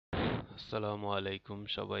আসসালামু আলাইকুম,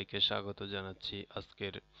 সবাইকে স্বাগত জানাচ্ছি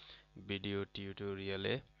আজকের ভিডিও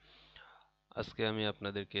টিউটোরিয়ালে। আজকে আমি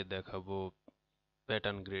আপনাদেরকে দেখাবো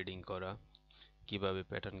প্যাটার্ন গ্রেডিং করা, কিভাবে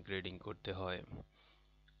প্যাটার্ন গ্রেডিং করতে হয়।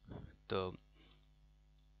 তো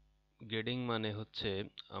গ্রেডিং মানে হচ্ছে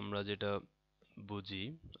আমরা যেটা বুঝি,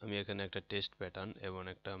 আমি এখানে একটা টেস্ট প্যাটার্ন এবং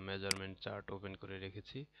একটা মেজারমেন্ট চার্ট ওপেন করে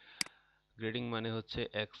রেখেছি। গ্রেডিং মানে হচ্ছে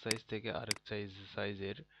এক সাইজ থেকে আরেক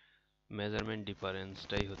সাইজের মেজারমেন্ট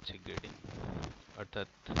ডিফারেন্সটাই হচ্ছে গ্রেডিং। অর্থাৎ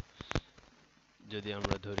যদি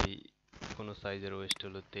আমরা ধরি কোনো সাইজের ওয়েস্ট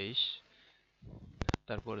হলো 23,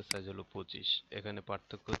 তারপরে সাইজ হলো 25, এখানে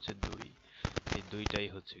পার্থক্য হচ্ছে 2, এই দুইটাই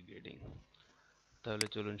হচ্ছে গ্রেডিং। তাহলে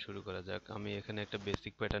চলুন শুরু করা যাক। আমি এখানে একটা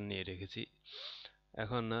বেসিক প্যাটার্ন নিয়ে রেখেছি।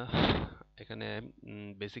 এখন এখানে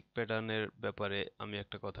বেসিক প্যাটার্নের ব্যাপারে আমি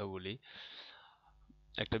একটা কথা বলি।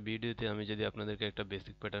 একটা ভিডিওতে আমি যদি আপনাদেরকে একটা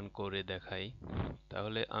বেসিক প্যাটার্ন করে দেখাই,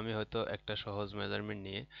 তাহলে আমি হয়তো একটা সহজ মেজারমেন্ট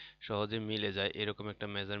নিয়ে সহজে মিলে যায় এরকম একটা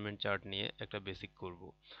মেজারমেন্ট চার্ট নিয়ে একটা বেসিক করব।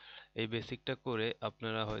 এই বেসিকটা করে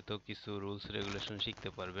আপনারা হয়তো কিছু রুলস রেগুলেশন শিখতে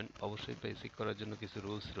পারবেন। অবশ্যই বেসিক করার জন্য কিছু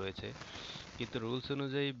রুলস রয়েছে, কিন্তু রুলস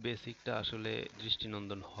অনুযায়ী বেসিকটা আসলে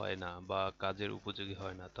দৃষ্টিনন্দন হয় না বা কাজের উপযোগী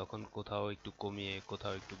হয় না। তখন কোথাও একটু কমিয়ে,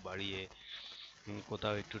 কোথাও একটু বাড়িয়ে,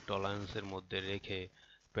 কোথাও একটু টলারেন্সের মধ্যে রেখে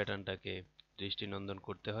প্যাটার্নটাকে দৃষ্টিনন্দন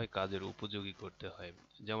করতে হয়, কাজের উপযোগী করতে হয়।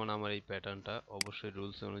 যেমন আমার এই প্যাটার্নটা অবশ্যই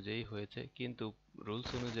রুলস অনুযায়ী হয়েছে, কিন্তু রুলস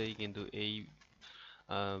অনুযায়ী কিন্তু এই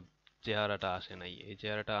চেহারাটা আসে নাই। এই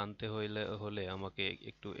চেহারাটা আনতে হলে আমাকে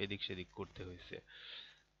একটু এদিক সেদিক করতে হয়েছে।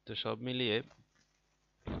 তো সব মিলিয়ে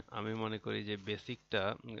আমি মনে করি যে বেসিকটা,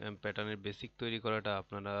 প্যাটার্নের বেসিক তৈরি করাটা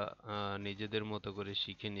আপনারা নিজেদের মতো করে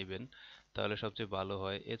শিখে নেবেন, তাহলে সবচেয়ে ভালো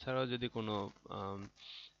হয়। এছাড়াও যদি কোনো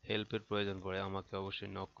হেল্পের প্রয়োজন পড়ে আমাকে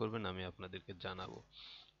অবশ্যই নক করবেন, আমি আপনাদেরকে জানাবো।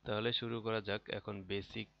 তাহলে শুরু করা যাক। এখন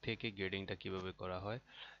বেসিক থেকে গ্রেডিংটা কিভাবে করা হয়,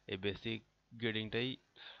 এই বেসিক গ্রেডিংটাই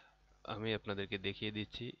আমি আপনাদেরকে দেখিয়ে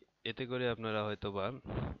দিচ্ছি। এতে করে আপনারা হয়তোবা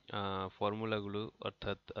ফর্মুলাগুলো,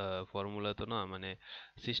 অর্থাৎ ফর্মুলা তো না, মানে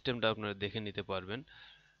সিস্টেমটা আপনারা দেখে নিতে পারবেন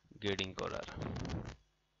গ্রেডিং করার।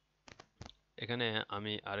 এখানে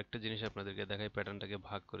আমি আরেকটা জিনিস আপনাদেরকে দেখাই, প্যাটার্নটাকে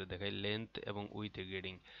ভাগ করে দেখাই লেন্থ এবং উইথ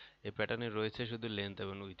গ্রেডিং। এই প্যাটার্নে রয়েছে শুধু লেন্থ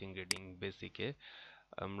এবং উইথ গ্রেডিং। বেসিকে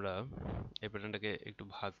আমরা এই প্যাটার্নটাকে একটু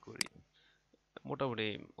ভাগ করি, মোটামুটি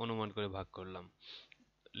অনুমান করে ভাগ করলাম।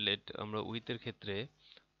 আমরা উইথের ক্ষেত্রে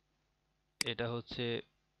এটা হচ্ছে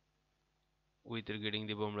উইথের গ্রেডিং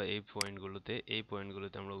দিব আমরা এই পয়েন্টগুলোতে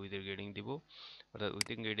আমরা উইথের গ্রেডিং দিব। অর্থাৎ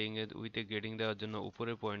উইথে গ্রেডিং দেওয়ার জন্য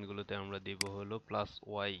উপরের পয়েন্টগুলোতে আমরা দিব হলো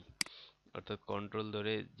 +y, অর্থাৎ কন্ট্রোল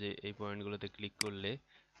ধরে যে এই পয়েন্টগুলোতে ক্লিক করলে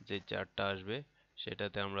যে চার্টটা আসবে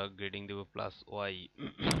সেটাতে আমরা গ্রেডিং দেব +y।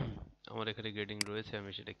 আমার এখানে গ্রেডিং রয়েছে,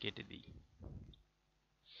 আমি সেটা কেটে দিই।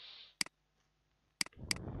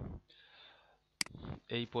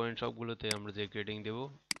 এই পয়েন্ট সবগুলোতে আমরা যে গ্রেডিং দেব,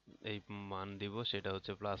 এই মান দিব, সেটা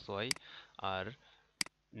হচ্ছে +y। আর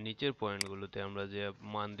নিচের পয়েন্টগুলোতে আমরা যে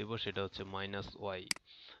মান দিব সেটা হচ্ছে -y।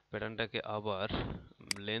 প্যাটার্নটাকে আবার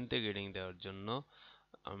লেন্থে গ্রেডিং দেওয়ার জন্য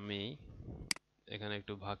আমি এখানে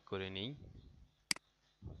একটু ভাগ করে নিই।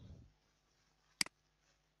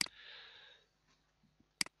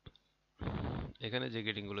 এখানে যে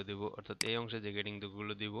গ্রেডিংগুলো দিব, অর্থাৎ এই অংশে যে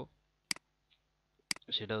গ্রেডিংগুলো দিব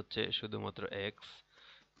সেটা হচ্ছে শুধুমাত্র x,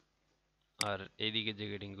 আর এইদিকে যে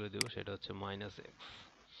গ্রেডিংগুলো দিব সেটা হচ্ছে -x।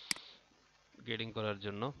 গ্রেডিং করার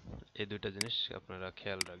জন্য এই দুইটা জিনিস আপনারা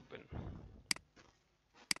খেয়াল রাখবেন।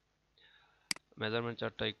 মেজারমেন্ট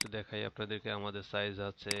চার্টটা একটু দেখাই আপনাদেরকে। আমাদের সাইজ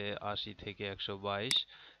আছে 80 থেকে 122।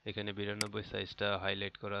 এখানে 92 সাইজটা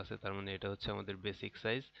হাইলাইট করা আছে, তার মানে এটা হচ্ছে আমাদের বেসিক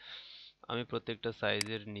সাইজ। আমি প্রত্যেকটা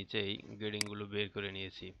সাইজের নিচেই গ্রেডিংগুলো বের করে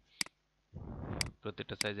নিয়েছি,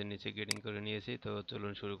 প্রত্যেকটা সাইজের নিচে গ্রেডিং করে নিয়েছি। তো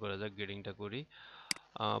চলুন শুরু করা যাক, গ্রেডিংটা করি।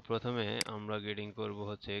 প্রথমে আমরা গ্রেডিং করব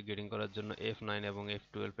হচ্ছে, গ্রেডিং করার জন্য F9 এবং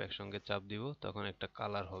F12 একসঙ্গে চাপ দিব, তখন একটা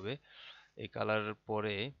কালার হবে। এই কালার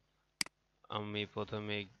পরে আমি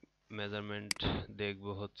প্রথমে মেজারমেন্ট দেখব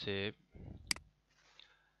হচ্ছে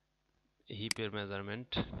হিপের মেজারমেন্ট।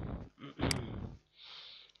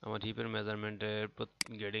 আমার হিপের মেজারমেন্টের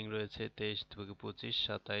গ্রেডিং রয়েছে 23 থেকে 25,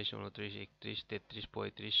 27, 29, 31, 33,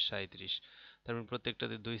 35, 37। তার মানে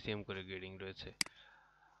প্রত্যেকটাতে 2 সেম করে গ্রেডিং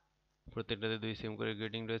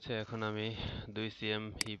রয়েছে, এখন আমি 2 সিএম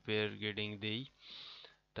হিপের গ্রেডিং দিই।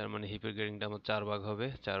 তার মানে হিপের গ্রেডিংটা আমার 4 ভাগ হবে।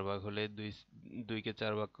 4 ভাগ হলে 2 কে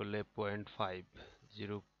 4 ভাগ করলে 0.5,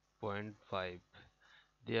 0.5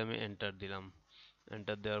 দিয়ে আমি এন্টার দিলাম।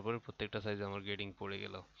 এন্টার দেওয়ার পরে প্রত্যেকটা সাইজে আমার গ্রেডিং পড়ে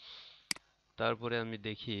গেল। তারপরে আমি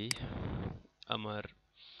দেখি আমার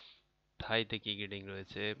থাইতে কি গ্রেডিং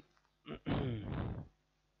রয়েছে।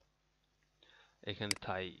 এখানে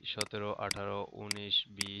থাই 17, 18, 19,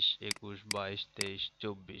 20, 21, 22, 23,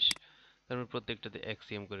 24। তারপর প্রত্যেকটাতে 1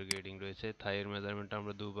 cm করে গ্রেডিং রয়েছে। থাইয়ের মেজারমেন্ট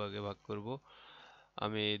আমরা দুভাগে ভাগ করব।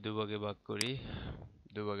 আমি দুভাগে ভাগ করি।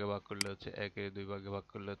 দুভাগে ভাগ করলে হচ্ছে 1 এর 2 ভাগে ভাগ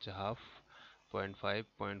করলে হচ্ছে হাফ।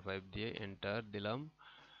 0.5 দিয়ে এন্টার দিলাম।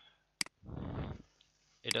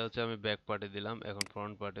 এটা হচ্ছে আমি ব্যাক পার্টে দিলাম। এখন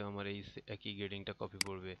ফ্রন্ট পার্টে আমার এই একই গ্রেডিংটা কপি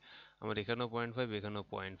করবে। আমার এখানেও 0.5, এখানেও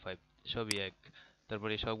 0.5, সবই এক।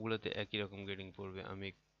 তারপরে সবগুলোতে একই রকম গ্রেডিং পড়বে। আমি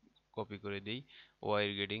কপি করে দিই। ওয়াই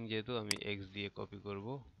এর গ্রেডিং যেহেতু আমি এক্স দিয়ে কপি করব।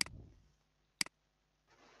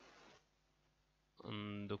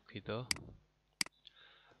 দুঃখিত,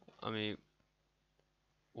 আমি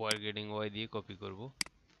ওয়াই এর গ্রেডিং ওয়াই দিয়ে কপি করব।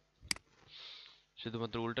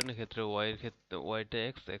 শুধুমাত্র উল্টানোর ক্ষেত্রে ওয়াই এর ক্ষেত্রে ওয়াইটা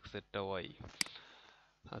এক্স, এক্স এরটা ওয়াই।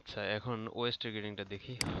 আচ্ছা, এখন ওয়েস্টের গ্রেডিংটা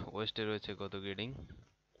দেখি। ওয়েস্টে রয়েছে কত গ্রেডিং?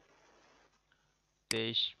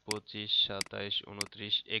 23, 25, 27,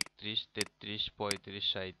 29, 31, 33, 35,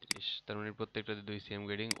 37। তার মানে প্রত্যেকটাতে 2 cm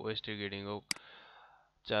গ্রেডিং। ওয়েস্টের গ্রেডিংও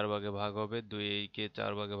 4 ভাগে ভাগ হবে। 2 কে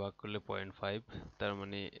 4 ভাগে ভাগ করলে 0.5। তার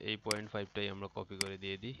মানে এই 0.5টাই আমরা কপি করে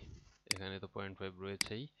দিয়ে দিই। এখানে তো 0.5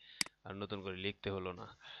 রয়েছেই, আর নতুন করে লিখতে হলো না।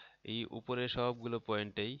 এই উপরে সবগুলো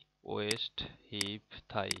পয়েন্টেই ওয়েস্ট, হিপ,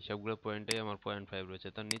 থাই সবগুলো পয়েন্টেই আমার 0.5 রয়েছে।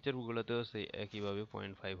 তার নিচের গুলোতেও সেই একইভাবে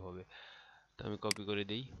 0.5 হবে। তো আমি কপি করে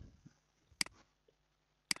দিই।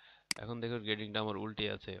 এখন দেখো গ্রেডিংটা আমার উল্টে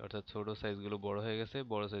আছে, অর্থাৎ ছোট সাইজগুলো বড় হয়ে গেছে,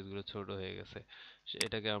 বড় সাইজগুলো ছোট হয়ে গেছে।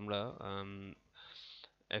 এটাকে আমরা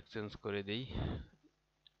এক্সচেঞ্জ করে দিই।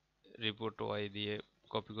 রিপোর্ট ওয়াই দিয়ে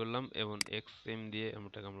কপি করলাম এবং এক্সএম দিয়ে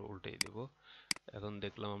এটাকে আমরা উল্টেই দেব। এখন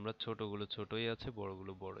দেখলাম আমরা ছোটগুলো ছোটই আছে,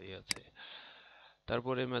 বড়গুলো বড়ই আছে।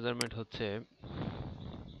 তারপরে মেজারমেন্ট হচ্ছে,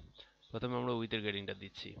 প্রথমে আমরা উইথের গ্রেডিংটা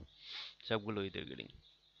দিচ্ছি, সবগুলো উইথের গ্রেডিং।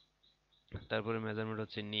 তারপরে মেজারমেন্ট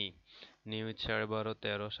হচ্ছে নি। নি উইথ 12.5,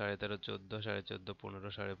 13, 13.5, 14, 14.5,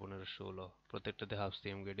 15, 15.5, 16। প্রত্যেকটাতে half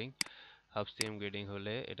CM grading. Half CM grading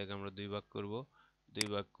হলে এটাকে আমরা দুই ভাগ করব। দুই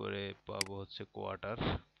ভাগ করে পাবো হচ্ছে কোয়ার্টার।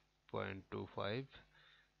 0.25,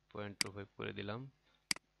 0.25 করে দিলাম।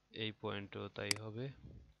 এই পয়েন্টও তাই হবে,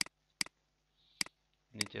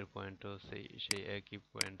 নিচের পয়েন্টও সেই একই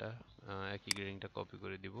পয়েন্টটা, একই গ্রেডিংটা কপি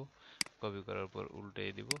করে দিব। কপি করার পর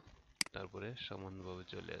উল্টেই দিব, তারপরে সমানভাবে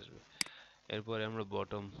চলে আসবে। এরপরে আমরা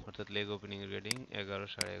বটম অর্থাৎ leg opening grading 11,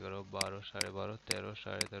 11.5, 12, 12.5, 13,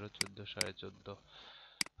 13.5, 14, 14.5।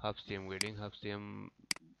 Half CM grading. Half CM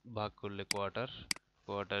ভাগ করলে কোয়ার্টার।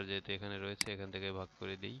 কোয়ার্টার যেহেতু এখানে রয়েছে, এখান থেকে ভাগ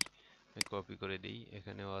করে দিই, কপি করে দিই।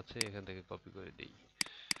 এখানেও আছে, এখান থেকে কপি করে দিই।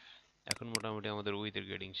 এখন মোটামুটি আমাদের উইথের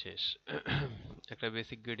গ্রেডিং শেষ। একটা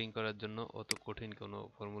বেসিক গ্রেডিং করার জন্য অত কঠিন কোনো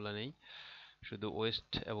ফর্মুলা নেই। শুধু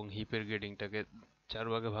ওয়েস্ট এবং হিপের গ্রেডিংটাকে 4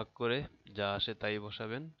 ভাগে ভাগ করে যা আসে তাই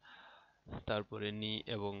বসাবেন। তারপরে নি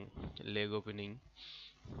এবং লেগ ওপেনিং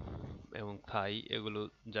এবং থাই এগুলো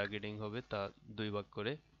যা গ্রেডিং হবে তা 2 ভাগ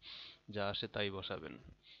করে যা আসে তাই বসাবেন,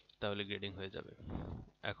 তাহলে গ্রেডিং হয়ে যাবে।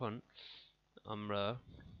 এখন আমরা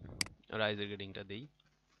রাইজের গ্রেডিংটা দিই।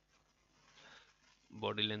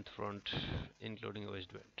 Body length front including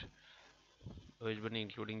waist band. Waist band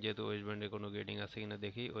including, যেহেতু ওয়েস্ট ব্যান্ডে কোনো গ্রেডিং আছে কিনা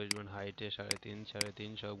দেখি। ওয়েস্ট ব্যান্ড হাইটে 3.5,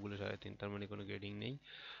 3.5, সবগুলো 3.5, তার মানে কোনো গ্রেডিং নেই।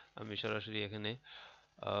 আমি সরাসরি এখানে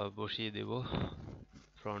বসিয়ে দেব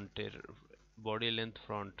ফ্রন্টের বডি লেন্থ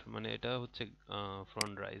ফ্রন্ট, মানে এটা হচ্ছে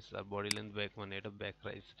ফ্রন্ট রাইজ, আর বডি লেন্থ ব্যাক মানে এটা ব্যাক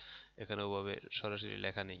রাইজ। এখানে ওভাবে সরাসরি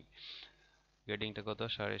লেখা নেই। গ্রেডিংটা কত?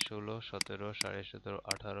 16.5, 17, 17.5,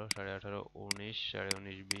 18, 18.5, 19,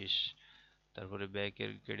 19.5, 20। তারপরে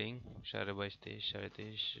ব্যাকের গ্রেডিং 22.5, 23,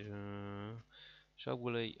 23.5,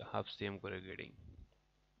 সবগুলোই হাফ সিএম করে গ্রেডিং।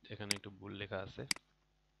 এখানে একটু ভুল লেখা আছে,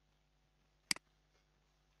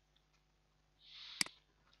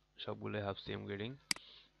 সবগুলোই হাফ সিএম গ্রেডিং।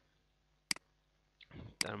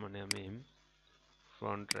 তার মানে আমি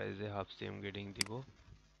ফ্রন্ট রাইজে হাফ সিএম গ্রেডিং দিব।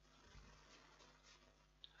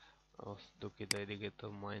 দুঃখিত, এদিকে তো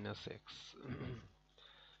 -x।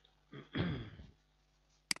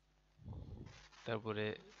 তারপরে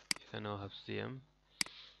এখানেও হাফ সিএম,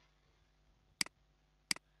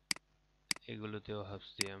 এগুলোতেও হাফ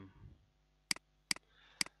সিএম।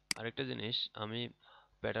 আরেকটা জিনিস, আমি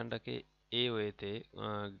প্যাটার্নটাকে এ ওয়েতে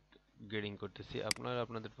গ্রেডিং করতেছি। আপনারা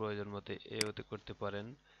আপনাদের প্রয়োজন মতে এ ওয়েতে করতে পারেন,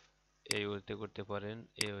 এই ওয়েতে করতে পারেন,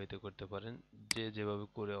 এ ওয়েতে করতে পারেন। যে যেভাবে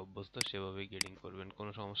করে অভ্যস্ত সেভাবেই গ্রেডিং করবেন,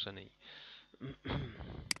 কোনো সমস্যা নেই।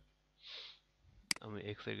 আমি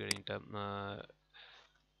এক্স এর গ্রেডিংটা,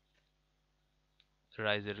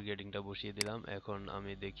 রাইজের গ্রেডিংটা বসিয়ে দিলাম। এখন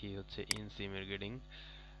আমি দেখি হচ্ছে ইনসিম এর গ্রেডিং।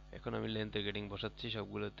 এখন আমি লেন্থের গ্রেডিং বসাচ্ছি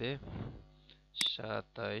সবগুলোতে।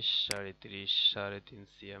 27, 37, 3.5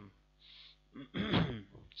 সিএম,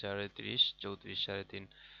 34, 34, 3.5।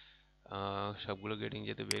 সবগুলো গ্রেডিং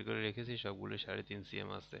যেহেতু বের করে রেখেছি, সবগুলো 3.5 সিএম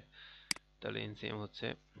আছে। তাহলে এনসিএম হচ্ছে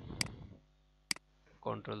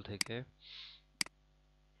কন্ট্রোল থেকে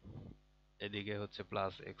এদিকে হচ্ছে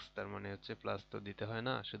প্লাস এক্স, তার মানে হচ্ছে প্লাস তো দিতে হয়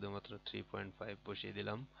না, শুধুমাত্র 3.5 বসিয়ে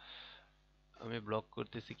দিলাম। আমি ব্লক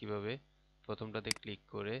করতেছি কিভাবে, প্রথমটাতে ক্লিক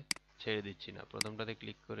করে ছেড়ে দিচ্ছি না, প্রথমটাতে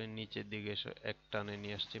ক্লিক করে নিচের দিকে এক টানে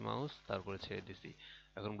নিয়ে আসছি মাউস, তারপরে ছেড়ে দিছি,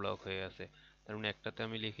 এখন ব্লক হয়ে গেছে। তার মানে একটাতে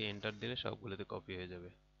আমি লিখে এন্টার দিলে সবগুলোতে কপি হয়ে যাবে।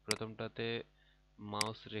 প্রথমটাতে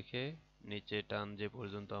মাউস রেখে নিচে টান যে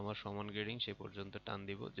পর্যন্ত আমার সমান গ্রেডিং সে পর্যন্ত টান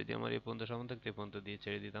দিব, যদি আমার এই পর্যন্ত সমান থাকতো এই পর্যন্ত দিয়ে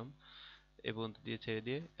ছেড়ে দিতাম, এই পর্যন্ত দিয়ে ছেড়ে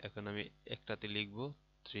দিয়ে এখন আমি একটাতে লিখবো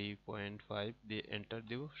 3.5 দিয়ে এন্টার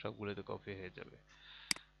দিব, সবগুলোতে কপি হয়ে যাবে।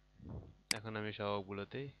 এখন আমি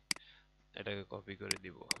সবগুলোতেই এটাকে কপি করে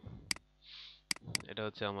দিব। এটা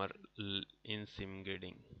হচ্ছে আমার ইনসিম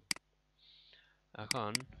গ্রেডিং।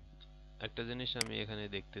 এখন একটা জিনিস আমি এখানে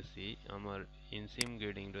দেখতেছি, আমার ইনসিম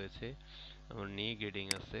গ্রেডিং রয়েছে, আমার নি গ্রেডিং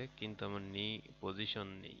আছে, কিন্তু আমার নি পজিশন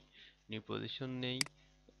নেই। নি পজিশন নেই,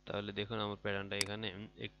 তাহলে দেখুন আমার প্যাটার্নটা এখানে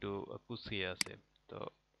একটু কুচকিয়ে আছে। তো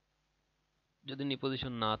যদি নি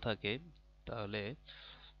পজিশন না থাকে তাহলে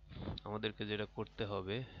আমাদেরকে যেটা করতে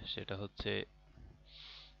হবে সেটা হচ্ছে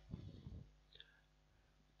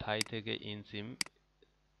থাই থেকে ইনসিম,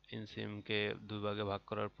 ইনসিমকে দুই ভাগে ভাগ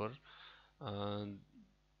করার পর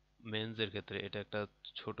মেন্সের ক্ষেত্রে এটা একটা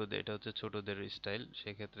ছোটদের, এটা হচ্ছে ছোটদের স্টাইল,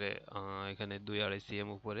 সেক্ষেত্রে এখানে 2-2.5 cm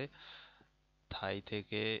উপরে থাই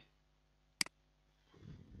থেকে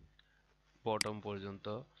বটম পর্যন্ত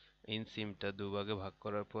ইনসিমটা দুভাগে ভাগ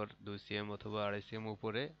করার পর 2 cm অথবা 2.5 cm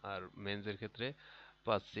উপরে, আর মেন্সের ক্ষেত্রে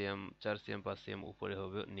 5 cm, 4 cm, 5 cm উপরে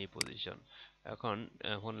হবে নি পজিশন। এখন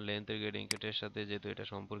এখন লেন্থের গ্রেডিং এর সাথে যেহেতু এটা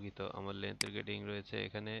সম্পর্কিত, আমার লেন্থের গ্রেডিং রয়েছে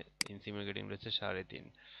এখানে, ইনসিমের গ্রেডিং রয়েছে 3.5।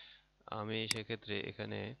 আমি সেক্ষেত্রে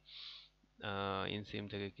এখানে ইনসিম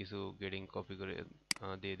থেকে কিছু গ্রেডিং কপি করে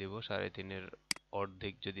দিয়ে দেব, 3.5-এর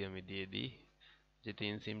অর্ধেক যদি আমি দিয়ে দিই, যেহেতু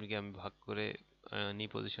ইনসিমকে আমি ভাগ করে নি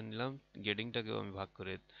পজিশন নিলাম, গ্রেডিংটাকেও আমি ভাগ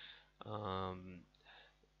করে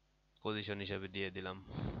পজিশন হিসাবে দিয়ে দিলাম।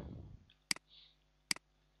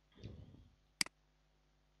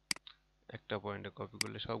 একটা পয়েন্টে কপি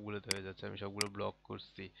করলে সবগুলোতে হয়ে যাচ্ছে, আমি সবগুলো ব্লক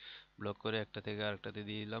করছি, ব্লক করে একটা থেকে আরেকটাতে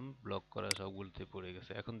দিয়ে দিলাম, ব্লক করা সবগুলোতে পড়ে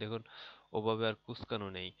গেছে। এখন দেখুন ওভাবে আর কুচকানো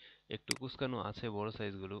নেই, একটু কুচকানো আছে বড়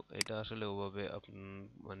সাইজগুলো, এটা আসলে ওভাবে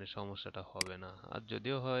মানে সমস্যাটা হবে না, আর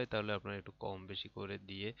যদিও হয় তাহলে আপনারা একটু কম বেশি করে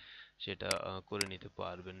দিয়ে সেটা করে নিতে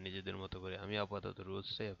পারবেন নিজেদের মতো করে। আমি আপাতত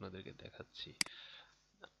রুলসটাই আপনাদেরকে দেখাচ্ছি।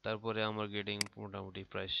 তারপরে আমার গ্রেডিং মোটামুটি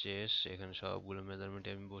প্রায় শেষ, এখানে সবগুলো মেজারমেন্ট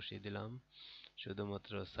আমি বসিয়ে দিলাম,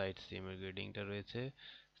 শুধুমাত্র সাইড সিএম এর গ্রেডিংটা রয়েছে।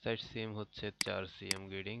 সাইড সিএম হচ্ছে 4 cm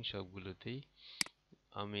গ্রেডিং সবগুলোতেই।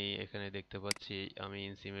 আমি এখানে দেখতে পাচ্ছি আমি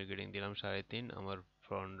ইনসিমের গ্রেডিং দিলাম 3.5, আমার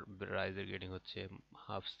ফ্রন্ট রাইজের গ্রেডিং হচ্ছে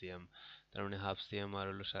 1/2 cm, তার মানে 1/2 cm আর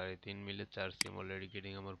হলো 3.5 মিলে 4 cm অলরেডি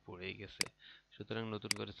গ্রেডিং আমার পড়েই গেছে, সুতরাং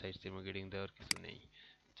নতুন করে সাইড সিএম এর গ্রেডিং দেওয়ার কিছু নেই।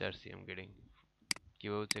 4 cm গ্রেডিং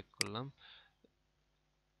কিভাবে চেক করলাম,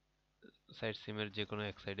 সাইড সিমের যে কোনো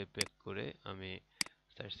এক সাইডে পেক করে আমি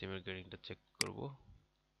সাইড সিমের গ্রেডিংটা চেক করব,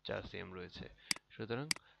 4 cm রয়েছে, সুতরাং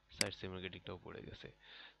সাইড সিমের গ্রেডিংটাও পড়ে গেছে।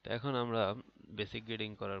 তো এখন আমরা বেসিক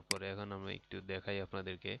গ্রেডিং করার পরে এখন আমরা একটু দেখাই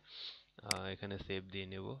আপনাদেরকে, এখানে সেভ দিয়ে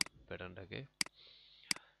নেব প্যাটার্নটাকে,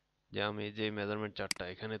 যে আমি যে মেজারমেন্ট চার্টটা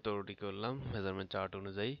এখানে তৈরি করলাম, মেজারমেন্ট চার্ট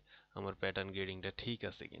অনুযায়ী আমার প্যাটার্ন গ্রেডিংটা ঠিক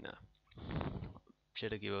আছে কিনা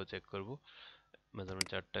সেটা কিভাবে চেক করব। মেজারমেন্ট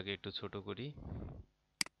চার্টটাকে একটু ছোট করি,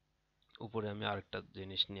 উপরে আমি আরেকটা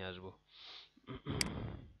জিনিস নিয়ে আসব,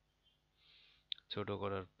 ছোট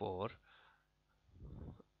করার পর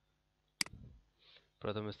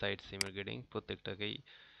প্রথমে সাইড সিমের গ্রেডিং প্রত্যেকটাকেই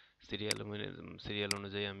সিরিয়াল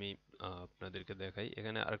অনুযায়ী আমি আপনাদেরকে দেখাই।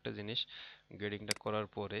 এখানে আরেকটা জিনিস, গ্রেডিংটা করার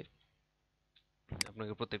পরে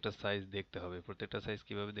আপনাকে প্রত্যেকটা সাইজ দেখতে হবে। প্রত্যেকটা সাইজ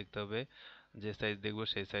কিভাবে দেখতে হবে, যে সাইজ দেখবো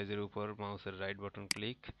সেই সাইজের উপর মাউসের রাইট বাটন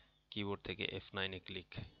ক্লিক, কিবোর্ড থেকে F9 এ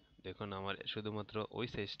ক্লিক। দেখুন আমার শুধুমাত্র ওই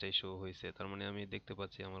সাইজটাই শো হয়েছে, তার মানে আমি দেখতে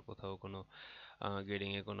পাচ্ছি আমার কোথাও কোনো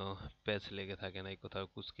গ্রেডিং এ কোনো প্যাচ লেগে থাকে নাই, কোথাও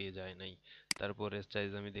কুচকিয়ে যায় নাই। তারপরে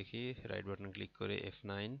সাইজ আমি দেখি, রাইট বাটন ক্লিক করে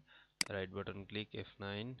F9, right button click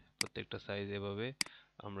F9, প্রত্যেকটা সাইজ এভাবে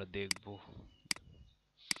আমরা দেখব।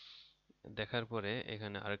 দেখার পরে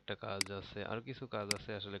এখানে আরেকটা কাজ আছে, আর কিছু কাজ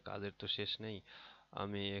আছে, আসলে কাজের তো শেষ নেই।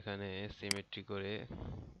 আমি এখানে সিমেট্রি করে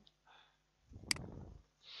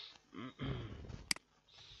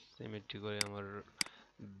আমার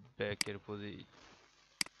ব্যাকের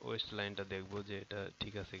ওয়েস্ট লাইনটা দেখবো যে এটা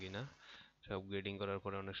ঠিক আছে কিনা। সব গ্রেডিং করার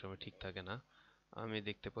পরে অনেক সময় ঠিক থাকে না, আমি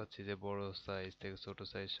দেখতে পাচ্ছি যে বড় সাইজ থেকে ছোট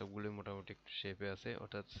সাইজ সবগুলোই মোটামুটি একটু শেপে আছে,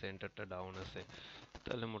 অর্থাৎ সেন্টারটা ডাউন আছে,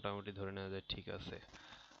 তাহলে মোটামুটি ধরে নেওয়া যায় ঠিক আছে।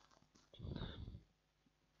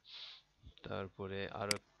 তারপরে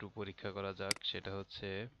আরো একটু পরীক্ষা করা যাক, সেটা হচ্ছে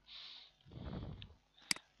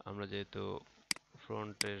আমরা যেহেতু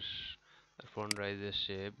ফ্রন্টের ফ্রন্ট রাইজের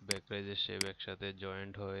শেপ ব্যাক রাইজের শেপ একসাথে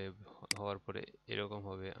জয়েন্ট হওয়ার পরে এরকম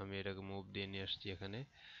হবে। আমি এটাকে মুভ দিয়ে নিয়ে আসছি এখানে।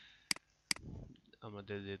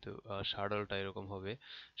 আমাদের যেহেতু শাডলটা এরকম হবে,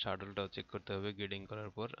 শাডলটাও চেক করতে হবে গ্রেডিং করার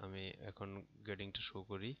পর। আমি এখন গ্রেডিংটা শো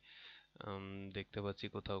করি। দেখতে পাচ্ছি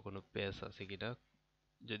কোথাও কোনো প্যাচ আছে কিনা।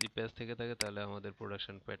 যদি প্যাচ থেকে থাকে তাহলে আমাদের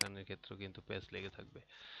প্রোডাকশন প্যাটার্নের ক্ষেত্রেও কিন্তু প্যাচ লেগে থাকবে।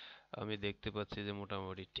 আমি দেখতে পাচ্ছি যে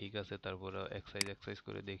মোটামুটি ঠিক আছে। তারপর এক সাইজ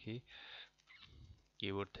করে দেখি।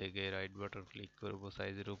 কিবোর্ড থেকে রাইট বাটন ক্লিক করব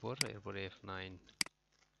সাইজের উপর, এরপরে F9।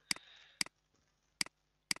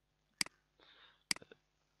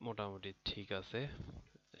 মোটামুটি ঠিক আছে।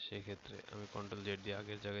 সেক্ষেত্রে আমি কন্ট্রোল জেড দিয়ে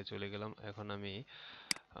আগের জায়গায় চলে গেলাম। এখন আমি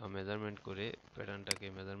মেজারমেন্ট করে প্যাটার্নটাকে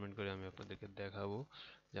মেজারমেন্ট করে আমি আপনাদেরকে দেখাবো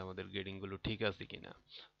যে আমাদের গ্রেডিংগুলো ঠিক আছে কিনা।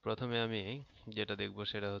 প্রথমে আমি যেটা দেখব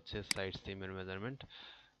সেটা হচ্ছে সাইড সিমের মেজারমেন্ট।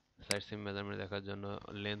 সাইড সিম মেজারমেন্ট দেখার জন্য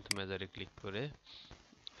লেন্থ মেজারে ক্লিক করে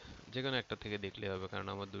যে কোনো একটা থেকে দেখলেই হবে, কারণ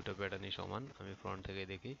আমার দুটো প্যাটার্নই সমান। আমি ফ্রন্ট থেকে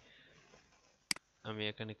দেখি। আমি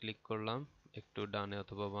এখানে ক্লিক করলাম, একটু ডানে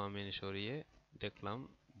অথবা বামে সরিয়ে দেখলাম।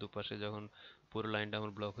 দুপাশে যখন পুরো লাইনটা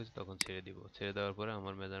আমার ব্লক হয়েছে তখন ছেড়ে দিব। ছেড়ে দেওয়ার পরে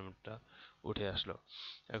আমার মেজারমেন্টটা উঠে আসলো।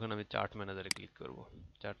 এখন আমি চার্ট ম্যানেজারে ক্লিক করব।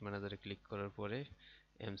 চার্ট ম্যানেজারে ক্লিক করার পরে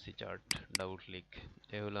এমসি চার্ট ডাবল ক্লিক।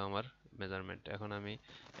 এ হলো আমার মেজারমেন্ট। এখন আমি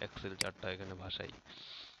এক্সেল চার্টটা এখানে ভাসাই।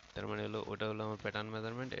 তার মানে হলো ওটা হলো আমার প্যাটার্ন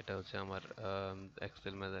মেজারমেন্ট, এটা হচ্ছে আমার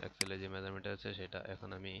এক্সেলে যে মেজারমেন্ট আছে সেটা। এখন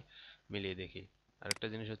আমি মিলিয়ে দেখি। আরেকটা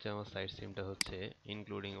জিনিস হচ্ছে আমার সাইড সিমটা হচ্ছে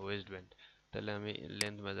ইনক্লুডিং ওয়েস্ট ব্যান্ড। তাহলে আমি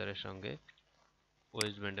লেন্থ মেজারের সঙ্গে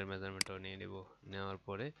ওয়েস্ট ব্যান্ডের মেজারমেন্টও নিয়ে নিব। নেওয়ার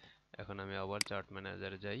পরে এখন আমি আবার চার্ট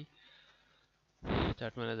ম্যানেজারে যাই।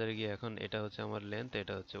 চার্ট ম্যানেজারে গিয়ে এখন এটা হচ্ছে আমার লেন্থ,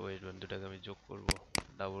 এটা হচ্ছে ওয়েস্ট ব্যান্ড, দুটাকে আমি যোগ করব।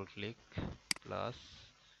 Double click plus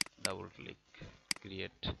double click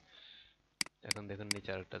create. এখন দেখুন নিচে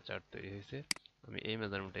আরেকটা চার্ট তৈরি হয়েছে। আমি এই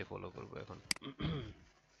মেজারমেন্টটাই ফলো করব এখন।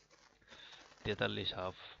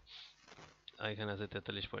 43.5, এখানে আছে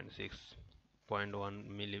 43.6, 0.1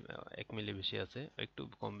 মিলি, 1 মিলি বেশি আছে। একটু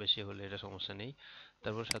কম বেশি হলে এটা সমস্যা নেই।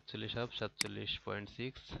 তারপর 47.5,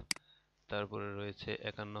 47.6। তারপরে রয়েছে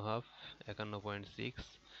 51.5, 51.6।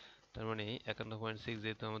 তার মানে 51.6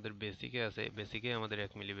 যেহেতু আমাদের বেসিকে আছে, বেসিকে আমাদের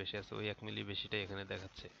 1 মিলি বেশি আছে, ওই 1 মিলি বেশিটাই এখানে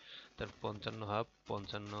দেখাচ্ছে। তার 55.5,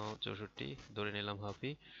 55, 64 ধরে নিলাম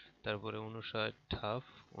হাফই। তারপরে 59.5,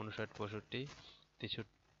 59, 65,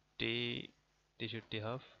 63, 63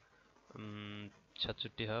 হাফ,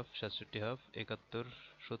 67 হাফ, 67 হাফ, 71,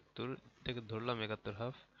 70 থেকে ধরলাম 71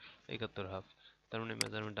 হাফ, 71 হাফ। তার মানে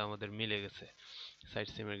মেজারমেন্টটা আমাদের মিলে গেছে। সাইড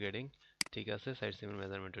সিমের গ্রেডিং ঠিক আছে, সাইড সিমের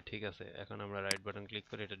মেজারমেন্টও ঠিক আছে। এখন আমরা রাইট বাটন ক্লিক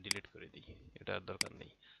করে এটা ডিলিট করে দিই, এটা আর দরকার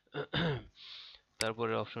নেই।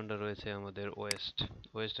 তারপরে অপশনটা রয়েছে আমাদের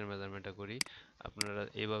ওয়েস্টের মেজারমেন্টটা করি। আপনারা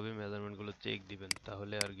এইভাবে মেজারমেন্টগুলো চেক দিবেন,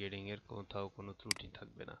 তাহলে আর গ্রেডিং এর কোথাও কোনো ত্রুটি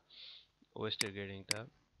থাকবে না। ওয়েস্টের গ্রেডিংটা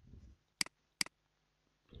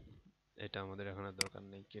এটা আমাদের এখন আর দরকার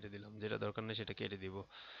নেই, কেটে দিলাম। যেটা দরকার নেই সেটা কেটে দিব।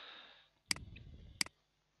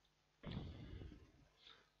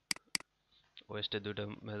 ওয়েস্টে দুটো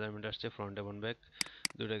মেজারমেন্ট আসছে, ফ্রন্ট এবং ব্যাক,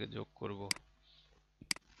 দুটাকে যোগ করব।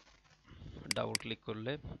 ডাবল ক্লিক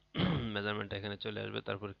করলে মেজারমেন্ট এখানে চলে আসবে।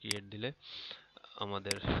 তারপর ক্রিয়েট দিলে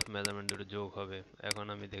আমাদের মেজারমেন্ট দুটো যোগ হবে। এখন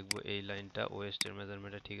আমি দেখব এই লাইনটা ওয়েস্টের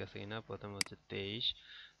মেজারমেন্টটা ঠিক আছে কিনা। প্রথমে হচ্ছে 23,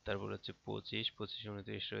 তারপর হচ্ছে 25, 25,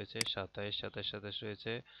 29 রয়েছে, 27, 27, 27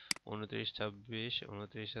 রয়েছে, 29, 26,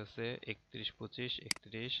 29 আছে, 31, 25,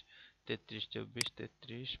 31, 33, 24,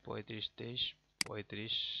 33, 35, 23,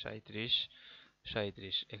 35, 37,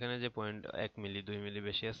 37। এখানে যে পয়েন্ট 1 মিলি 2 মিলি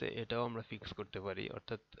বেশি আছে এটাও আমরা ফিক্স করতে পারি,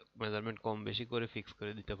 অর্থাৎ মেজারমেন্ট কম বেশি করে ফিক্স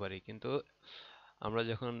করে দিতে পারি। কিন্তু আমরা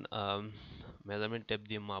যখন মেজারমেন্ট ট্যাপ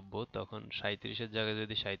দিয়ে মাপবো তখন 37-এর জায়গায়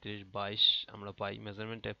যদি 37-22 আমরা পাই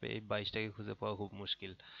মেজারমেন্ট ট্যাপে, এই 22টাকে খুঁজে পাওয়া খুব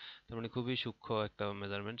মুশকিল। তার মানে খুবই সূক্ষ্ম একটা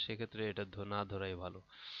মেজারমেন্ট, সেক্ষেত্রে এটা না ধরাই ভালো।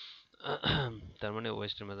 তার মানে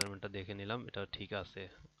ওয়েস্টের মেজারমেন্টটা দেখে নিলাম, এটা ঠিক আছে।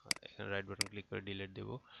 এখানে রাইট বাটন ক্লিক করে ডিলিট দেব।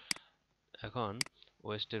 এখন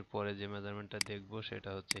ওয়েস্টের পরে যে মেজারমেন্টটা দেখব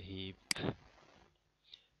সেটা হচ্ছে হিপ।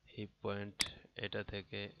 হিপ পয়েন্ট, এটা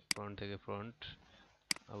থেকে ফ্রন্ট,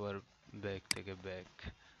 আবার ব্যাক থেকে ব্যাক।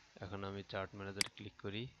 এখন আমি চার্ট ম্যানেজারে ক্লিক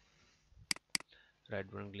করি, রাইট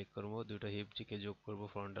বাটন ক্লিক করব, দুটো হিপটিকে যোগ করব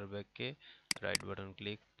ফ্রন্ট আর ব্যাককে। Right button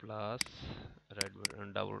click plus right button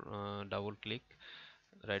double click,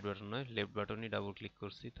 right button নয় লেফট বাটনই ডাবল ক্লিক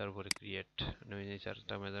করছি, তারপরে ক্রিয়েট। যে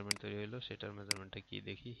চারটা মেজারমেন্ট তৈরি হলো সেটার মেজারমেন্টটা কি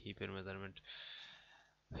দেখি। হিপের মেজারমেন্ট,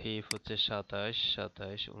 হিপ হচ্ছে 27,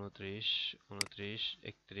 27, 29, 29,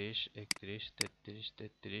 31, 31, 33,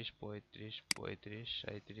 33, 35, 35,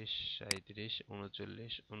 37, 37,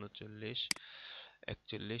 39, 39,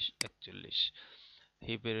 41, 41।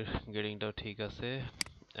 হিপের গ্রেডিংটাও ঠিক আছে।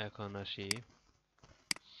 এখন আসি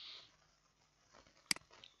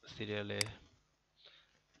সিরিয়ালে,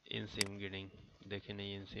 ইনসিম গ্রেডিং দেখে নেই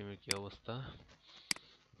ইনসিমের কি অবস্থা।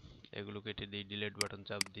 এগুলো কেটে দিই, ডিলিট বাটন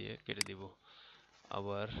চাপ দিয়ে কেটে দিব।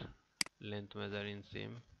 আবার লেন্থ মেজার ইনসিম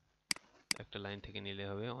একটা লাইন থেকে নিলে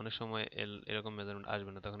হবে। অনেক সময় এরকম মেজারমেন্ট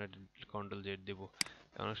আসবে না, তখন এটা কন্ট্রোল জেড দিব।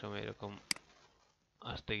 অনেক সময় এরকম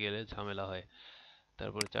আসতে গেলে ঝামেলা হয়।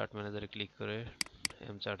 তারপরে চার্ট ম্যানেজারে ক্লিক করে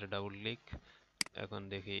এম চার্টে ডাবল ক্লিক। এখন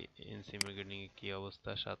দেখি ইনসিমের গ্রেডিং এর কি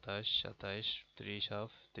অবস্থা। 27 27 30 half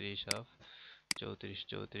 30 half 34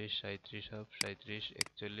 34 37 half 37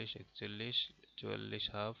 41 41 44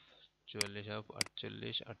 half 44 half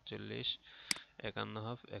 48 48 51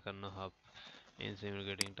 half 51 half. ইনসিমের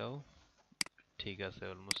গ্রেডিংটাও ঠিক আছে,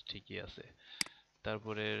 অলমোস্ট ঠিকই আছে।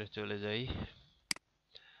 তারপরে চলে যাই,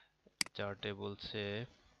 চার্টে বলছে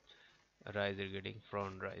রাইজের grading,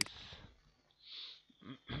 front rise.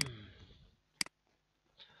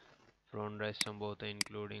 Front rise সম্ভবত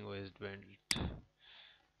including waist belt,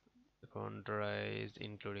 front rise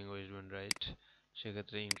including waist belt, right.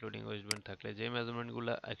 সেক্ষেত্রে ইনক্লুডিং ওয়েস্ট বেল্ট থাকলে যে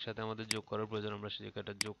মেজারমেন্টগুলো একসাথে আমাদের যোগ করার প্রয়োজন আমরা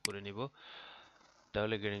সেটা যোগ করে নিব,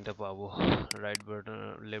 তাহলে গ্রেডিংটা পাবো। Right button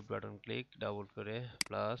left button click, double করে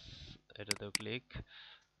প্লাস এটাতেও ক্লিক,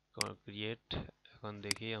 ক্রিয়েট। এখন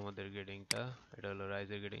দেখি আমাদের গ্রেডিংটা, এটা হলো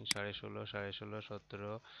রাইজের গ্রেডিং 16.5 16.5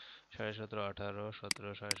 17 17.5 18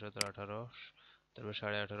 17 17.5 18, তারপর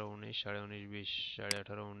 18.5 19 19.5 20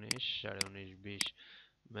 18.5 19 19.5 20।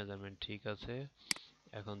 মেজারমেন্ট ঠিক আছে।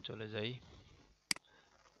 এখন চলে যাই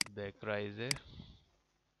back রাইজে,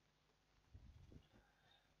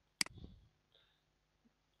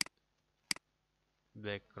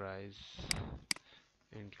 back rise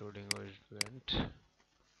including waist belt.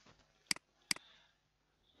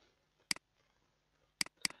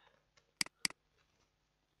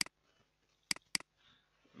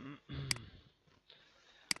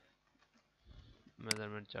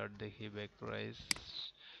 Measurement chart দেখি, ব্যাক রাইজ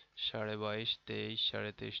 22.5 23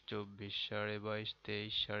 23.5 24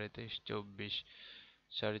 22.5 23 23.5 24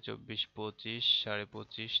 24.5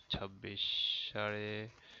 25 25.5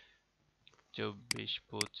 26 24.5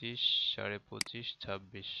 25 25.5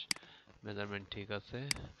 26। মেজারমেন্ট ঠিক আছে।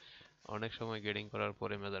 অনেক সময় গ্রেডিং করার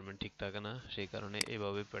পরে মেজারমেন্ট ঠিক থাকে না, সেই কারণে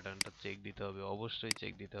এভাবে প্যাটার্নটা চেক দিতে হবে, অবশ্যই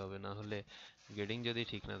চেক দিতে হবে, না হলে গ্রেডিং যদি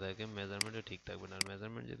ঠিক না থাকে মেজারমেন্টও ঠিক থাকবে না, আর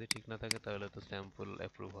মেজারমেন্ট যদি ঠিক না থাকে তাহলে তো স্যাম্পল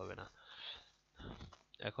অ্যাপ্রুভ হবে না।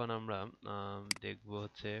 এখন আমরা দেখব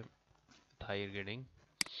হচ্ছে থাইয়ের গ্রেডিং।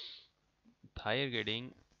 থাইয়ের গ্রেডিং,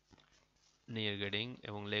 নিয়ের গ্রেডিং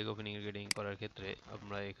এবং লেগ ওপেনিং এর গ্রেডিং করার ক্ষেত্রে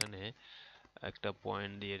আমরা এখানে একটা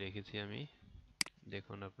পয়েন্ট দিয়ে রেখেছি আমি,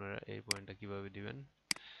 দেখুন আপনারা এই পয়েন্টটা কিভাবে দিবেন।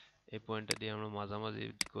 এই পয়েন্টটা দিয়ে আমরা মাঝামাঝি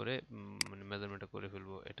করে মানে মেজারমেন্টটা করে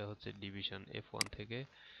ফেলবো। এটা হচ্ছে ডিভিশন, F1 থেকে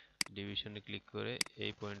ডিভিশনে ক্লিক করে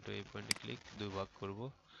এই পয়েন্ট টু এই পয়েন্টে ক্লিক, দুই ভাগ করব।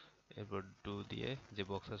 এরপর 2 দিয়ে যে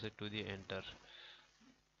বক্স আছে 2 দিয়ে এন্টার,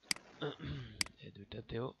 এই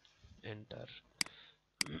দুইটাতেও এন্টার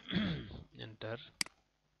এন্টার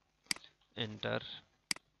এন্টার,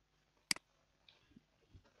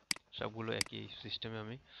 সবগুলো একই সিস্টেমে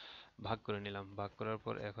আমি ভাগ করে নিলাম। ভাগ করার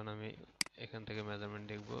পর এখন আমি এখান থেকে মেজারমেন্ট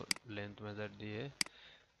দেখব, লেন্থ মেজার দিয়ে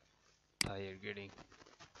থাই এর গ্রেডিং।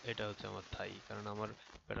 এটা হচ্ছে আমার থাই, কারণ আমার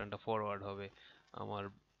প্যাটার্নটা ফরওয়ার্ড হবে, আমার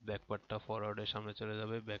ব্যাক পার্টটা ফরওয়ার্ডের সামনে চলে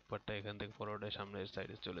যাবে, ব্যাক পার্টটা এখান থেকে ফরওয়ার্ডের সামনের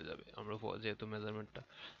সাইডে চলে যাবে। আমরা যেহেতু মেজারমেন্টটা,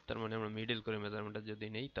 তার মানে আমরা মিডল করে মেজারমেন্টটা যদি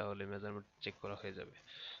নেই তাহলে মেজারমেন্ট চেক করা হয়ে যাবে।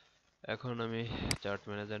 এখন আমি চার্ট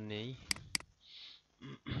ম্যানেজার নেই,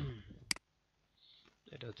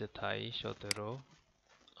 এটা হচ্ছে থাই 17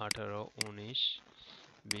 18 19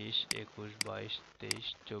 20 21 22 23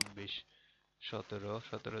 24 17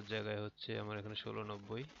 17 জায়গায় হচ্ছে আমার এখানে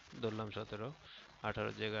 1690 ধরলাম, 17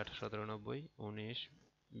 18 জায়গায় 1790 19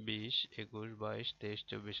 20 21 22 23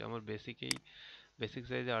 24। আমার বেসিক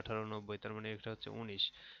সাইজে 1890, তার মানে এটা হচ্ছে 19।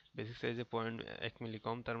 বেসিক সাইজে 1 মিলি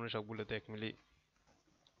কম, তার মানে সবগুলোতে 1 মিলি,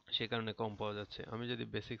 সে কারণে কম পাওয়া যাচ্ছে। আমি যদি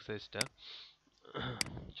বেসিক সাইজটা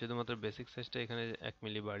শুধুমাত্র বেসিক সাইজটা এখানে 1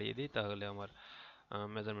 মিলি বাড়িয়ে দিই তাহলে আমার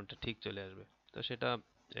মেজারমেন্টটা ঠিক চলে আসবে। তো সেটা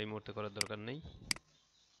এই মুহূর্তে করার দরকার নেই।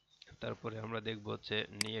 তারপরে আমরা দেখব হচ্ছে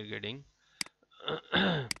নিয়ের গ্রেডিং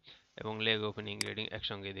এবং লেগ ওপেনিং গ্রেডিং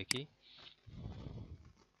একসঙ্গে দেখি।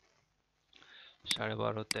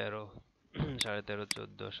 12.5 13 13.5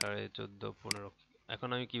 14 14.5 15। এখন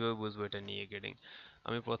আমি কিভাবে বুঝবো এটা নিয়ে গ্রেডিং?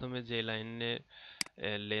 আমি প্রথমে যে লাইনে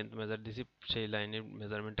লেন্থ মেজার দিছি সেই লাইনের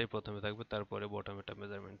মেজারমেন্টটাই প্রথমে থাকবে, তারপরে বটমেটা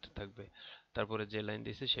মেজারমেন্ট থাকবে, তারপরে যে লাইন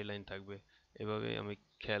দিছি সেই লাইন থাকবে, এভাবে আমি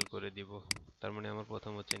খেয়াল করে দিব। তার মানে আমার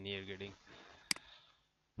প্রথম হচ্ছে নিয়ের গ্রেডিং।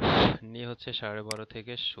 নি হচ্ছে 12.5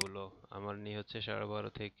 থেকে 16, আমার নি হচ্ছে 12.5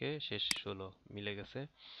 থেকে শেষ 16 মিলে গেছে।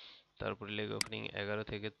 তারপরে লেগ ওপেনিং 11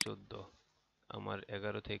 থেকে 14, আমার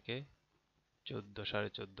 11 থেকে 14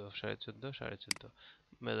 14.5 14.5 14.5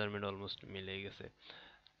 মেজারমেন্ট অলমোস্ট মিলে গেছে।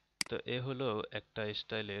 তো এ হলো একটা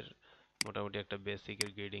স্টাইলের মোটামুটি একটা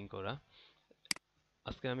বেসিকের গ্রেডিং করা।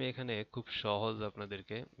 আজকে আমি এখানে খুব সহজ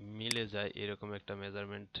আপনাদেরকে মিলে যায় এরকম একটা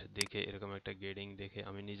মেজারমেন্ট দেখে, এরকম একটা গ্রেডিং দেখে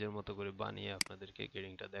আমি নিজের মতো করে বানিয়ে আপনাদেরকে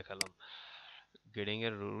গ্রেডিংটা দেখালাম। গ্রেডিং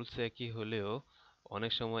এর রুলস একই হলেও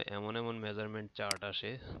অনেক সময় এমন এমন মেজারমেন্ট চার্ট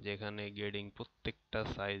আসে যেখানে গ্রেডিং প্রত্যেকটা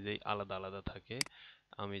সাইজেই আলাদা আলাদা থাকে।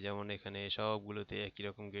 আমি যেমন এখানে সবগুলোতে একই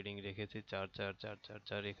রকম গ্রেডিং রেখেছি, 4 4 4 4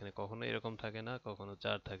 4। এখানে কখনো এরকম থাকে না, কখনো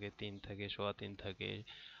 4 থাকে, 3 থাকে, 3.25 থাকে,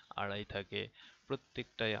 2.5 থাকে।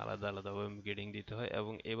 প্রত্যেকটাই আলাদা আলাদাভাবে গ্রেডিং দিতে হয়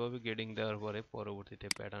এবং এভাবে গ্রেডিং দেওয়ার পরে পরবর্তীতে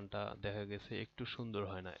প্যাটার্নটা দেখা গেছে একটু সুন্দর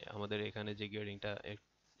হয় না। আমাদের এখানে যে গ্রেডিংটা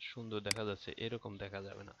সুন্দর দেখা যাচ্ছে এরকম দেখা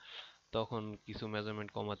যাবে না। তখন কিছু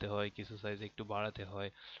মেজারমেন্ট কমাতে হয়, কিছু সাইজ একটু বাড়াতে হয়।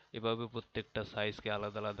 এভাবে প্রত্যেকটা সাইজকে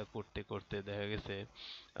আলাদা আলাদা করতে করতে দেখা গেছে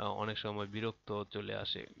অনেক সময় বিরক্ত চলে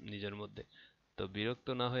আসে নিজের মধ্যে। তো বিরক্ত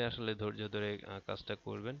না হয়ে আসলে ধৈর্য ধরে কাজটা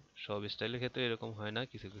করবেন। সব স্টাইলের ক্ষেত্রে এরকম হয় না,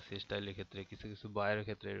 কিছু কিছু স্টাইলের ক্ষেত্রে, কিছু কিছু বায়ের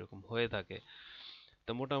ক্ষেত্রে এরকম হয়ে থাকে।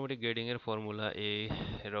 তো মোটামুটি গ্রেডিং এর ফর্মুলা এই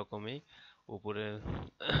রকমই। উপরে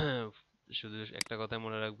শুধু একটা কথা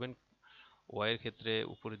মনে রাখবেন, ওয়াই এর ক্ষেত্রে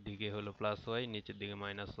উপরের দিকে হলো প্লাস ওয়াই, নিচের দিকে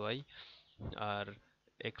মাইনাস ওয়াই। আর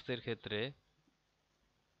এক্স এর ক্ষেত্রে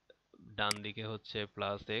ডান দিকে হচ্ছে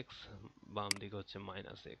প্লাস এক্স, বাম দিকে হচ্ছে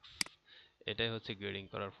মাইনাস এক্স। এটাই হচ্ছে গ্রেডিং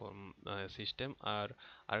করার সিস্টেম। আর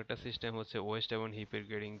আরেকটা সিস্টেম হচ্ছে ওয়েস্ট এবং হিপের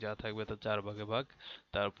গ্রেডিং যা থাকবে তা 4 ভাগে ভাগ।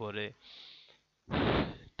 তারপরে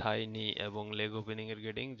থাই নি এবং লেগ ওপেনিং এর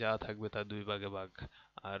গ্রেডিং যা থাকবে তা 2 ভাগে ভাগ।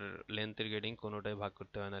 আর লেন্থের গ্রেডিং কোনোটাই ভাগ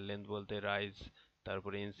করতে হয় না। লেন্থ বলতে রাইজ,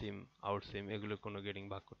 তারপরে ইনসিম, আউটসিম, এগুলো কোনো গ্রেডিং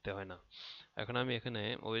ভাগ করতে হয় না। এখন আমি এখানে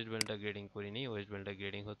ওয়েস্ট বেল্টটা গ্রেডিং করিনি। ওয়েস্ট বেল্টটা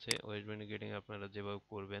গ্রেডিং হচ্ছে, ওয়েস্ট বেল্ট গ্রেডিং আপনারা যেভাবে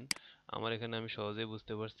করবেন আমার এখানে আমি সহজেই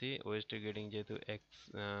বুঝতে পারছি। ওয়েস্টের গ্রেডিং যেহেতু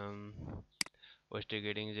ওয়েস্টের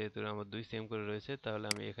গ্রেডিং যেহেতু আমার 2 সেম করে রয়েছে, তাহলে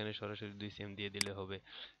আমি এখানে সরাসরি 2 সেম দিয়ে দিলে হবে।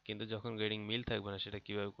 কিন্তু যখন গ্রেডিং মিল থাকবে না, সেটা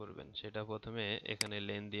কিভাবে করবেন? সেটা প্রথমে এখানে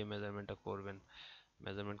লেন দিয়ে মেজারমেন্টটা করবেন।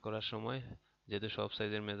 মেজারমেন্ট করার সময় যেহেতু সব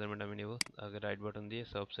সাইজের মেজারমেন্ট আমি নিব, আগে রাইট বাটন দিয়ে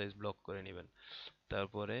সব সাইজ ব্লক করে নেবেন।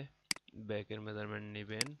 তারপরে ব্যাকের মেজারমেন্ট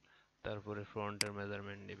নেবেন, তারপরে ফ্রন্টের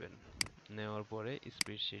মেজারমেন্ট নেবেন। নেওয়ার পরে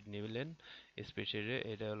স্প্রেডশিট নিলেন। স্প্রেডশিটে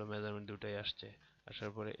এটা হলো মেজারমেন্ট দুটাই আসছে।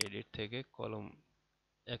 আসার পরে এডিট থেকে কলম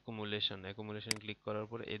অ্যাকুমুলেশন ক্লিক করার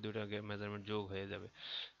পরে এই দুটো মেজারমেন্ট যোগ হয়ে যাবে।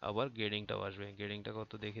 আবার গ্রেডিংটাও আসবে। গ্রেডিংটা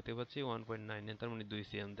কত দেখিতে পাচ্ছি 1.9, তার মানে 2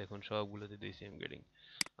 সিএম। দেখুন সবগুলোতে 2 সিএম গ্রেডিং।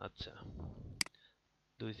 আচ্ছা,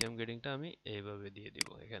 2 সিএম গ্রেডিংটা আমি এইভাবে দিয়ে দিব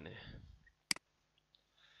এখানে।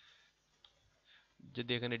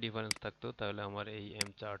 যদি এখানে ডিফারেন্স থাকতো তাহলে আমার এই এম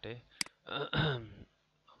চার্টে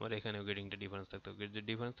আমার এখানেও গ্রেডিংটা ডিফারেন্স থাকতো। যদি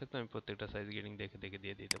ডিফারেন্স থাকতো আমি প্রত্যেকটা সাইজ গ্রেডিং দেখে দেখে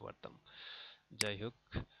দিয়ে দিতে পারতাম। যাই হোক,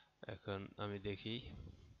 এখন আমি দেখি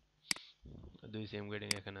 2 সিএম গ্রেডিং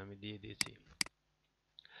এখানে আমি দিয়ে দিয়েছি।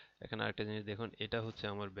 এখানে আরেকটা জিনিস দেখুন, এটা হচ্ছে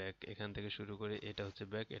আমার ব্যাক। এখান থেকে শুরু করে এটা হচ্ছে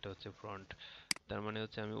ব্যাক, এটা হচ্ছে ফ্রন্ট। তার মানে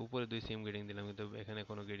হচ্ছে আমি উপরে 2 সিএম গ্রেডিং দিলাম কিন্তু এখানে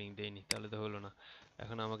কোনো গ্রেডিং দেইনি, তাহলে তো হলো না।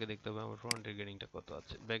 এখন আমাকে দেখতে হবে আমার ফ্রন্টের গ্রেডিংটা কত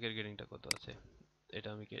আছে, ব্যাকের গ্রেডিংটা কত আছে। এটা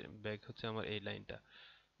আমি ব্যাক হচ্ছে আমার এই লাইনটা,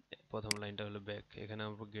 প্রথম লাইনটা হলো ব্যাক। এখানে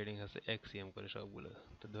আমার গ্রেডিং আছে 1 সিএম করে সবগুলো।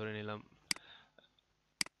 তো ধরে নিলাম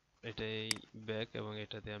এটাই ব্যাক এবং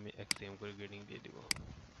এটাতে আমি 1 সিএম করে গ্রেডিং দিয়ে দিব।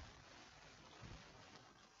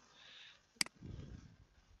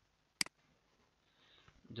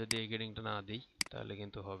 যদি এই গ্রেডিংটা না দিই তাহলে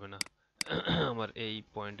কিন্তু হবে না। আমার এই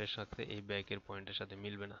পয়েন্টের সাথে এই ব্যাকের পয়েন্টের সাথে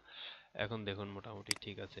মিলবে না। এখন দেখুন মোটামুটি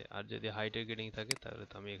ঠিক আছে। আর যদি হাইটের গ্রেডিং থাকে তাহলে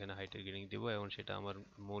তো আমি এখানে হাইটের গ্রেডিং দিব এবং সেটা আমার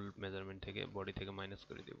মূল মেজারমেন্ট থেকে, বডি থেকে মাইনাস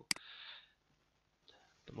করে দিব।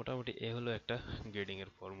 তো মোটামুটি এ হলো একটা গ্রেডিং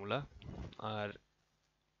এর ফর্মুলা। আর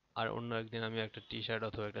আর অন্য একদিন আমি একটা টি শার্ট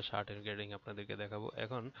অথবা একটা শার্টের গ্রেডিং আপনাদেরকে দেখাবো।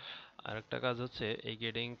 এখন আরেকটা কাজ হচ্ছে, এই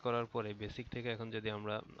গ্রেডিং করার পরে বেসিক থেকে এখন যদি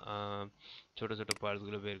আমরা ছোট ছোট পার্টস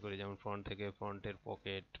গুলো বের করি, যেমন ফ্রন্ট থেকে ফ্রন্টের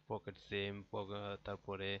পকেট, পকেট সেম,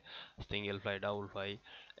 তারপরে সিঙ্গেল ফ্লাই, ডাবল ফ্লাই।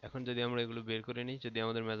 এখন যদি আমরা এগুলো বের করে নিই, যদি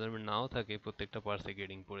আমাদের মেজারমেন্ট নাও থাকে, প্রত্যেকটা পার্টসে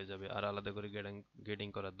গ্রেডিং পড়ে যাবে আর আলাদা করে গ্রেডিং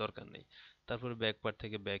করার দরকার নেই। তারপরে ব্যাক পার্ট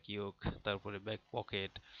থেকে ব্যাক ইয়োক, তারপরে ব্যাক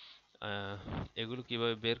পকেট, এগুলো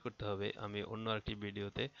কিভাবে বের করতে হবে আমি অন্য একটি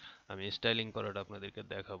ভিডিওতে আমি স্টাইলিং করাটা আপনাদেরকে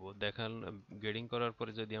দেখাবো। গ্রেডিং করার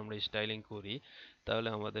পরে যদি আমরা স্টাইলিং করি তাহলে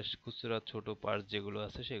আমাদের খুচরা ছোট পার্টস যেগুলো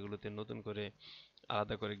আছে সেগুলোতে নতুন করে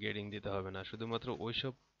আলাদা করে গ্রেডিং দিতে হবে না, শুধুমাত্র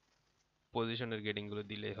ওইসব পজিশনের গ্রেডিং গুলো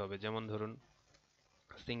দিলেই হবে। যেমন ধরুন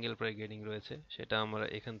সিঙ্গেল ফ্লাই গ্রেডিং রয়েছে, সেটা আমরা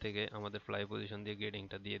এখান থেকে আমাদের ফ্লাই পজিশন দিয়ে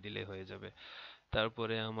গ্রেডিংটা দিয়ে দিলে হয়ে যাবে।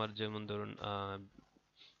 তারপরে আমার যেমন ধরুন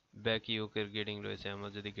ব্যাক ইয়োকের গ্রেডিং রয়েছে,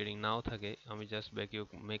 আমার যদি গ্রেডিং নাও থাকে আমি জাস্ট ব্যাক ইয়োক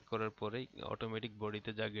মেক করার পরেই অটোমেটিক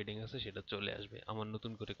বডিতে যা গ্রেডিং আছে সেটা চলে আসবে, আমার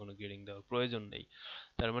নতুন করে কোনো গ্রেডিং দেওয়ার প্রয়োজন নেই।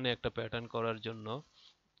 তার মানে একটা প্যাটার্ন করার জন্য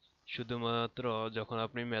শুধুমাত্র যখন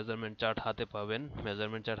আপনি মেজারমেন্ট চার্ট হাতে পাবেন,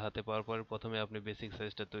 মেজারমেন্ট চার্ট হাতে পাওয়ার পর প্রথমে আপনি বেসিক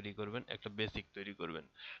সাইজটা তৈরি করবেন, একটা বেসিক তৈরি করবেন।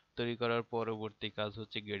 তৈরি করার পরবর্তী কাজ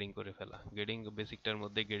হচ্ছে গ্রেডিং করে ফেলা, গ্রেডিং বেসিকটার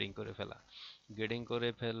মধ্যে গ্রেডিং করে ফেলা। গ্রেডিং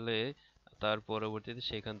করে ফেললে তার পরবর্তীতে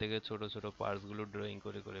সেখান থেকে ছোট ছোট পার্টস গুলো ড্রয়িং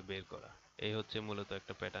করে করে বের করা। এই হচ্ছে মূলত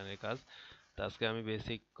একটা প্যাটার্নের কাজ। তো আজকে আমি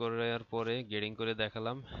বেসিক করার পরে গ্রেডিং করে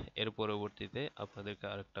দেখালাম, এর পরবর্তীতে আপনাদেরকে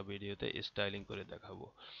আরেকটা ভিডিওতে স্টাইলিং করে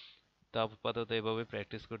দেখাবো। তা আপাতত এভাবে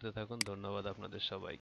প্র্যাকটিস করতে থাকুন। ধন্যবাদ আপনাদের সবাইকে।